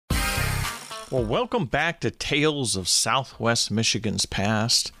Well, welcome back to Tales of Southwest Michigan's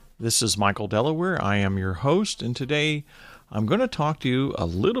Past. This is Michael Delaware. I am your host, and today I'm going to talk to you a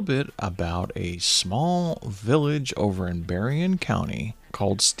little bit about a small village over in Berrien County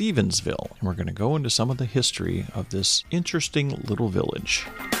called Stevensville. And we're going to go into some of the history of this interesting little village.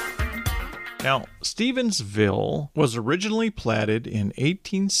 Now, Stevensville was originally platted in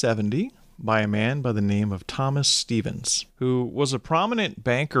 1870 by a man by the name of Thomas Stevens, who was a prominent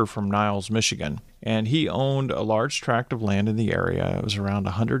banker from Niles, Michigan, and he owned a large tract of land in the area. It was around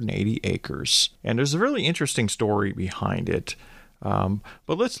 180 acres, and there's a really interesting story behind it. But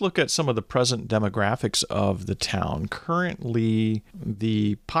let's look at some of the present demographics of the town. Currently,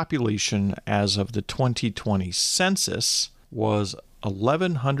 the population as of the 2020 census was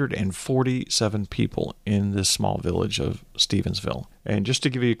 1,147 people in this small village of Stevensville. And just to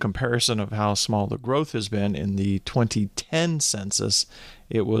give you a comparison of how small the growth has been, in the 2010 census,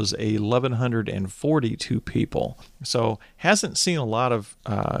 it was 1,142 people. So hasn't seen a lot of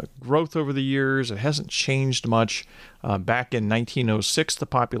growth over the years. It hasn't changed much. Back in 1906, the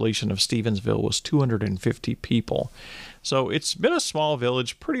population of Stevensville was 250 people. So it's been a small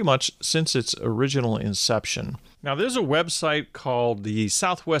village pretty much since its original inception. Now, there's a website called the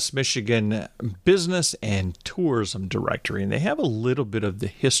Southwest Michigan Business and Tourism Directory, and they have a little bit of the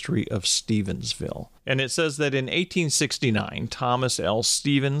history of Stevensville. And it says that in 1869, Thomas L.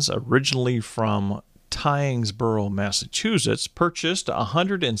 Stevens, originally from Tyngsboro, Massachusetts, purchased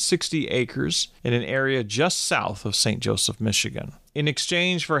 160 acres in an area just south of St. Joseph, Michigan. In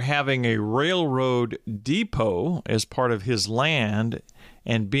exchange for having a railroad depot as part of his land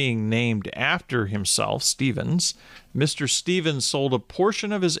and being named after himself, Stevens, Mr. Stevens sold a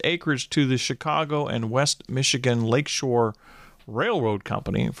portion of his acreage to the Chicago and West Michigan Lakeshore Railroad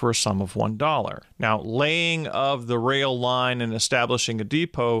Company for a sum of $1. Now, laying of the rail line and establishing a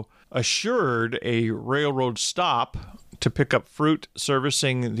depot assured a railroad stop to pick up fruit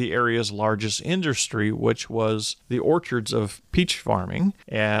servicing the area's largest industry, which was the orchards of peach farming,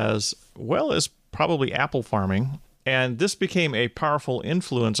 as well as probably apple farming. And this became a powerful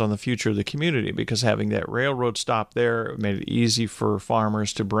influence on the future of the community because having that railroad stop there made it easy for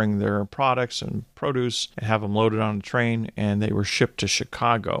farmers to bring their products and produce and have them loaded on a train, and they were shipped to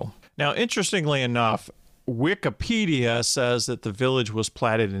Chicago. Now, interestingly enough, Wikipedia says that the village was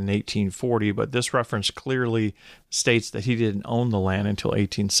platted in 1840, but this reference clearly states that he didn't own the land until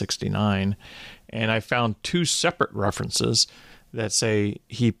 1869. And I found two separate references that say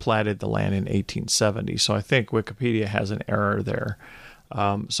he platted the land in 1870. So I think Wikipedia has an error there.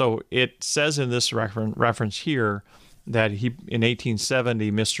 So it says in this reference here that in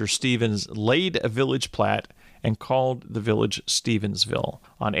 1870, Mr. Stevens laid a village plat and called the village Stevensville.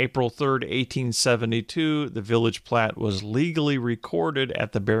 On April 3rd, 1872, the village plat was legally recorded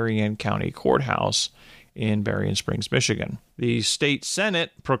at the Berrien County Courthouse in Berrien Springs, Michigan. The state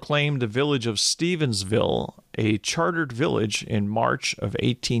Senate proclaimed the village of Stevensville a chartered village in March of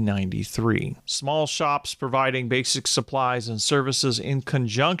 1893. Small shops providing basic supplies and services in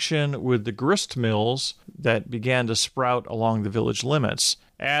conjunction with the grist mills that began to sprout along the village limits.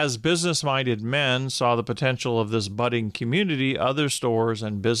 As business-minded men saw the potential of this budding community, other stores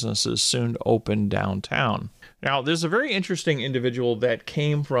and businesses soon opened downtown. Now, there's a very interesting individual that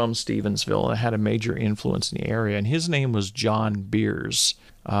came from Stevensville and had a major influence in the area, and his name was John Beers.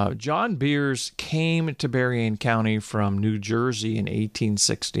 John Beers came to Berrien County from New Jersey in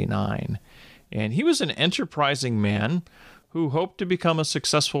 1869, and he was an enterprising man who hoped to become a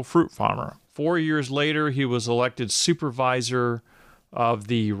successful fruit farmer. 4 years later, he was elected supervisor of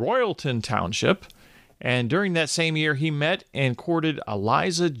the Royalton Township, and during that same year, he met and courted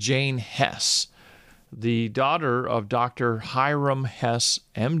Eliza Jane Hess, the daughter of Dr. Hiram Hess,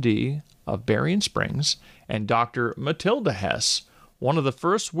 M.D., of Berrien Springs, and Dr. Matilda Hess, one of the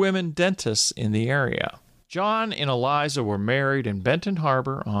first women dentists in the area. John and Eliza were married in Benton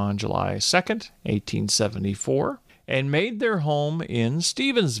Harbor on July 2nd, 1874, and made their home in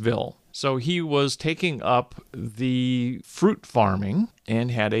Stevensville. So he was taking up the fruit farming and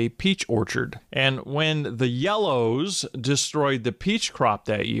had a peach orchard. And when the yellows destroyed the peach crop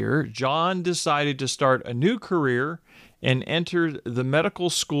that year, John decided to start a new career and entered the medical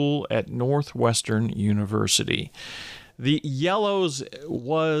school at Northwestern University. The yellows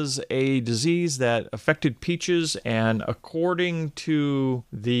was a disease that affected peaches, and according to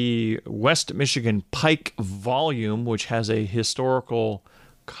the West Michigan Pike volume, which has a historical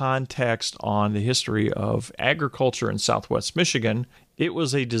context on the history of agriculture in Southwest Michigan, it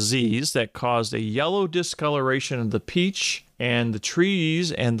was a disease that caused a yellow discoloration of the peach and the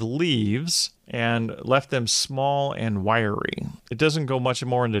trees and the leaves, and left them small and wiry. It doesn't go much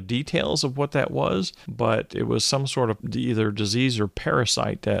more into details of what that was, but it was some sort of either disease or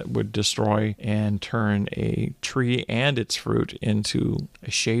parasite that would destroy and turn a tree and its fruit into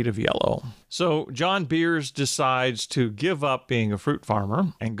a shade of yellow. So John Beers decides to give up being a fruit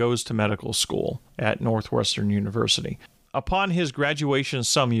farmer and goes to medical school at Northwestern University. Upon his graduation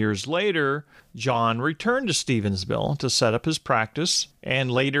some years later, John returned to Stevensville to set up his practice,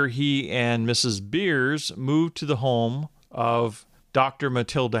 and later he and Mrs. Beers moved to the home of Dr.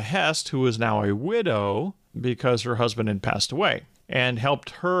 Matilda Hest, who is now a widow because her husband had passed away, and helped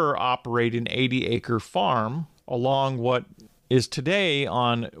her operate an 80-acre farm along what is today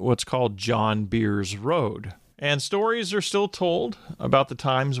on what's called John Beers Road. And stories are still told about the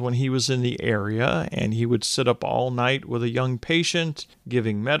times when he was in the area and he would sit up all night with a young patient,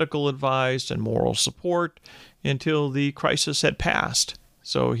 giving medical advice and moral support until the crisis had passed.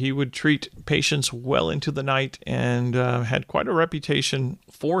 So he would treat patients well into the night and had quite a reputation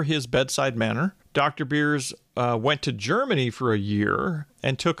for his bedside manner. Dr. Beers went to Germany for a year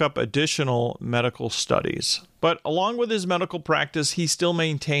and took up additional medical studies. But along with his medical practice, he still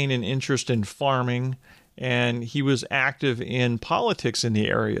maintained an interest in farming, and he was active in politics in the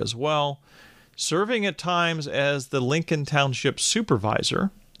area as well, serving at times as the Lincoln Township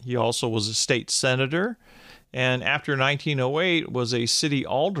supervisor. He also was a state senator, and after 1908 was a city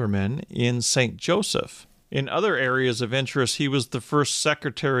alderman in St. Joseph. In other areas of interest, he was the first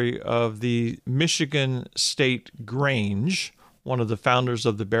secretary of the Michigan State Grange, one of the founders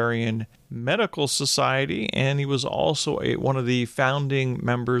of the Berrien Medical Society, and he was also one of the founding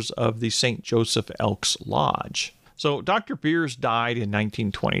members of the St. Joseph Elks Lodge. So Dr. Beers died in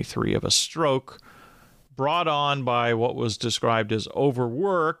 1923 of a stroke brought on by what was described as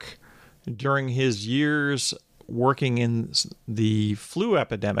overwork during his years working in the flu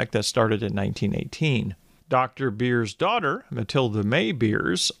epidemic that started in 1918. Dr. Beers' daughter, Matilda May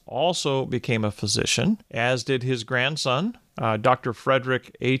Beers, also became a physician, as did his grandson, Dr.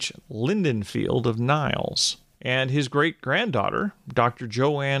 Frederick H. Lindenfield of Niles. And his great-granddaughter, Dr.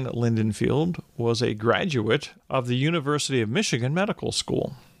 Joanne Lindenfield, was a graduate of the University of Michigan Medical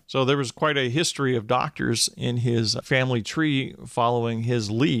School. So there was quite a history of doctors in his family tree following his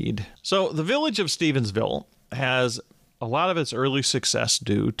lead. So the village of Stevensville has a lot of its early success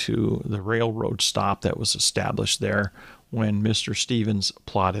due to the railroad stop that was established there when Mr. Stevens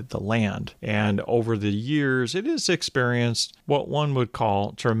plotted the land. And over the years, it has experienced what one would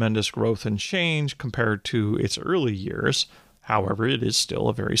call tremendous growth and change compared to its early years. However, it is still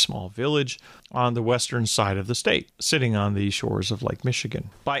a very small village on the western side of the state, sitting on the shores of Lake Michigan.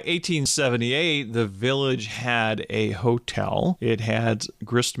 By 1878, the village had a hotel. It had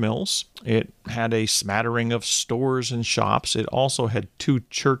grist mills. It had a smattering of stores and shops. It also had 2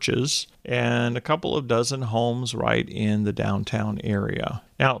 churches and a couple of dozen homes right in the downtown area.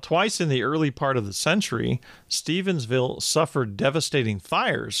 Now, twice in the early part of the century, Stevensville suffered devastating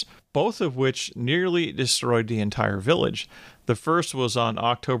fires, both of which nearly destroyed the entire village. The first was on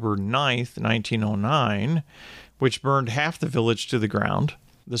October 9th, 1909, which burned half the village to the ground.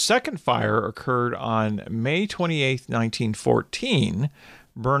 The second fire occurred on May 28th, 1914,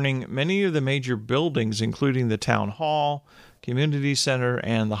 burning many of the major buildings, including the town hall, community center,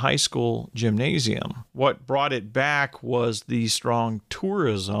 and the high school gymnasium. What brought it back was the strong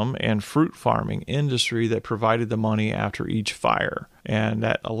tourism and fruit farming industry that provided the money after each fire, and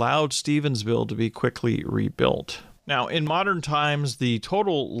that allowed Stevensville to be quickly rebuilt. Now, in modern times, the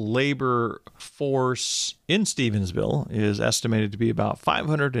total labor force in Stevensville is estimated to be about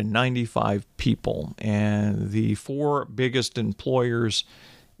 595 people, and the 4 biggest employers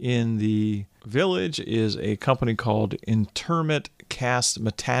in the village is a company called Intermit Cast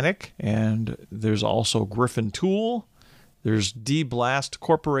Mechanic, and there's also Griffin Tool, there's D-Blast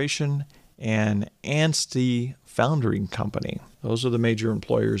Corporation, and Anstey Foundering Company. Those are the major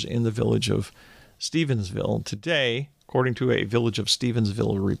employers in the village of Stevensville today, according to a Village of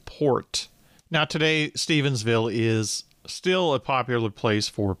Stevensville report. Now, today, Stevensville is still a popular place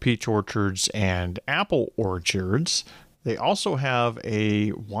for peach orchards and apple orchards. They also have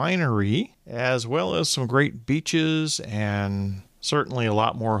a winery, as well as some great beaches and certainly a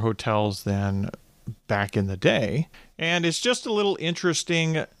lot more hotels than back in the day. And it's just a little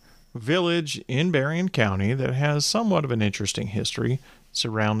interesting village in Berrien County that has somewhat of an interesting history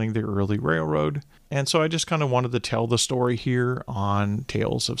surrounding the early railroad. And so I just kind of wanted to tell the story here on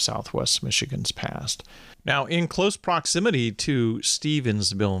Tales of Southwest Michigan's Past. Now, in close proximity to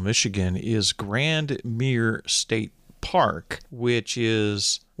Stevensville, Michigan, is Grand Mere State Park, which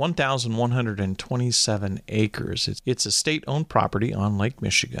is 1,127 acres. It's a state-owned property on Lake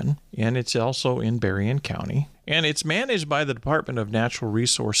Michigan, and it's also in Berrien County. And it's managed by the Department of Natural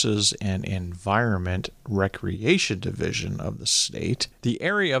Resources and Environment Recreation Division of the state. The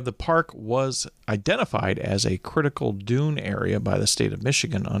area of the park was identified as a critical dune area by the state of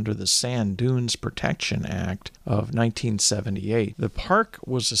Michigan under the Sand Dunes Protection Act of 1978. The park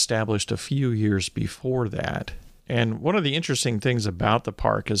was established a few years before that. And one of the interesting things about the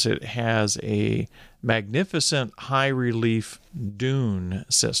park is it has a magnificent high-relief dune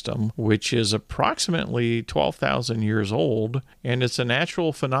system, which is approximately 12,000 years old, and it's a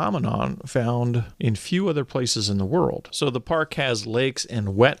natural phenomenon found in few other places in the world. So the park has lakes and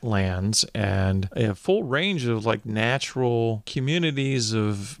wetlands and a full range of natural communities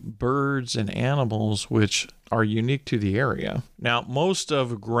of birds and animals which are unique to the area. Now, most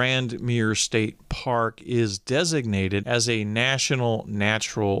of Grandmere State Park is designated as a national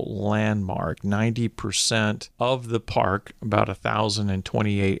natural landmark. 90% of the park, about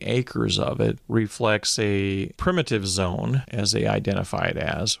 1,028 acres of it, reflects a primitive zone, as they identify it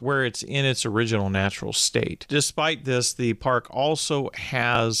as, where it's in its original natural state. Despite this, the park also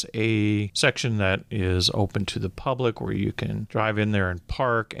has a section that is open to the public where you can drive in there and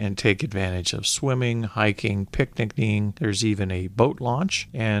park and take advantage of swimming, hiking, picnicking. There's even a boat launch,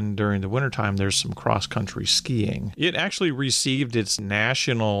 and during the wintertime there's some cross-country skiing. It actually received its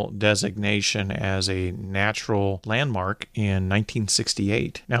national designation as a natural landmark in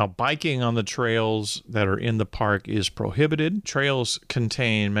 1968. Now, biking on the trails that are in the park is prohibited. Trails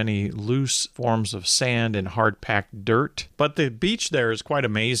contain many loose forms of sand and hard-packed dirt, but the beach there is quite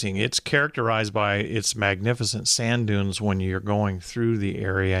amazing. It's characterized by its magnificent sand dunes when you're going through the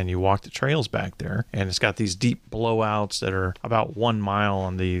area and you walk the trails back there, and it's got these deep blowouts that are about 1 mile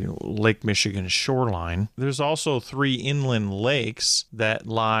on the Lake Michigan shoreline. There's also 3 inland lakes that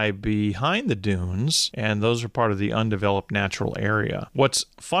lie behind the dunes, and those are part of the undeveloped natural area. What's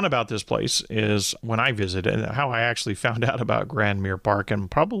fun about this place is when I visited, and how I actually found out about Grandmere Park,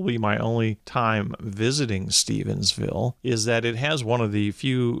 and probably my only time visiting Stevensville, is that it has one of the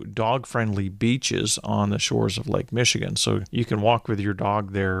few dog-friendly beaches on the shores of Lake Michigan. So you can walk with your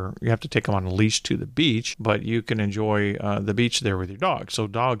dog there. You have to take them on a leash to the beach, but you can enjoy the beach there with your dog. So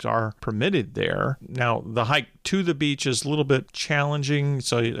dogs are permitted there. Now, the hike to the beach is a little bit challenging,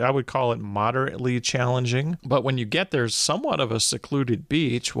 so I would call it moderately challenging. But when you get there, somewhat of a secluded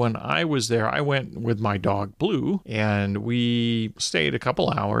beach. When I was there, I went with my dog Blue, and we stayed a couple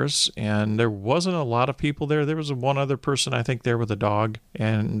hours, and there wasn't a lot of people there. There was one other person, I think, there with a dog,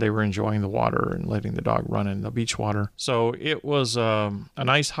 and they were enjoying the water and letting the dog run in the beach water. So it was a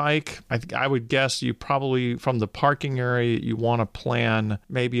nice hike. I would guess you probably, from the parking area, you want to plan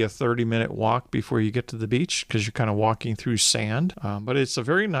maybe a 30-minute walk before you get to the beach, because you're kind of walking through sand. But it's a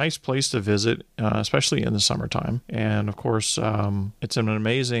very nice place to visit, especially in the summertime. And of course, it's an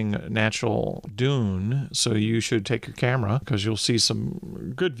amazing natural dune, so you should take your camera because you'll see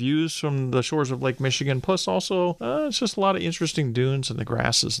some good views from the shores of Lake Michigan. Plus also, it's just a lot of interesting dunes and the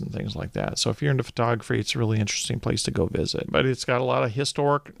grasses and things like that. So if you're into photography, it's a really interesting place to go visit. But it's got a lot of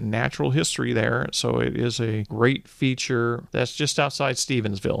historic natural history there, so it is a great feature that's just outside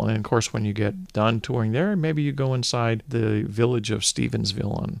Stevensville. And of course, when you get done touring there, maybe you go inside the village of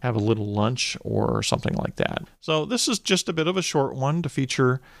Stevensville and have a little lunch or something like that. So this is just a bit of a short one to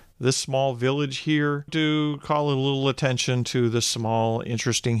feature this small village here, to call a little attention to the small,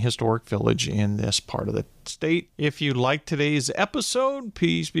 interesting historic village in this part of the state. If you liked today's episode,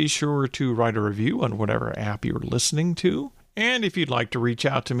 please be sure to write a review on whatever app you're listening to. And if you'd like to reach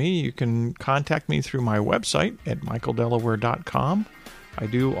out to me, you can contact me through my website at michaeldelaware.com. I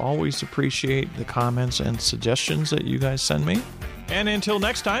do always appreciate the comments and suggestions that you guys send me. And until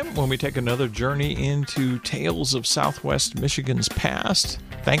next time, when we take another journey into Tales of Southwest Michigan's past,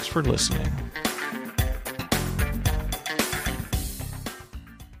 thanks for listening.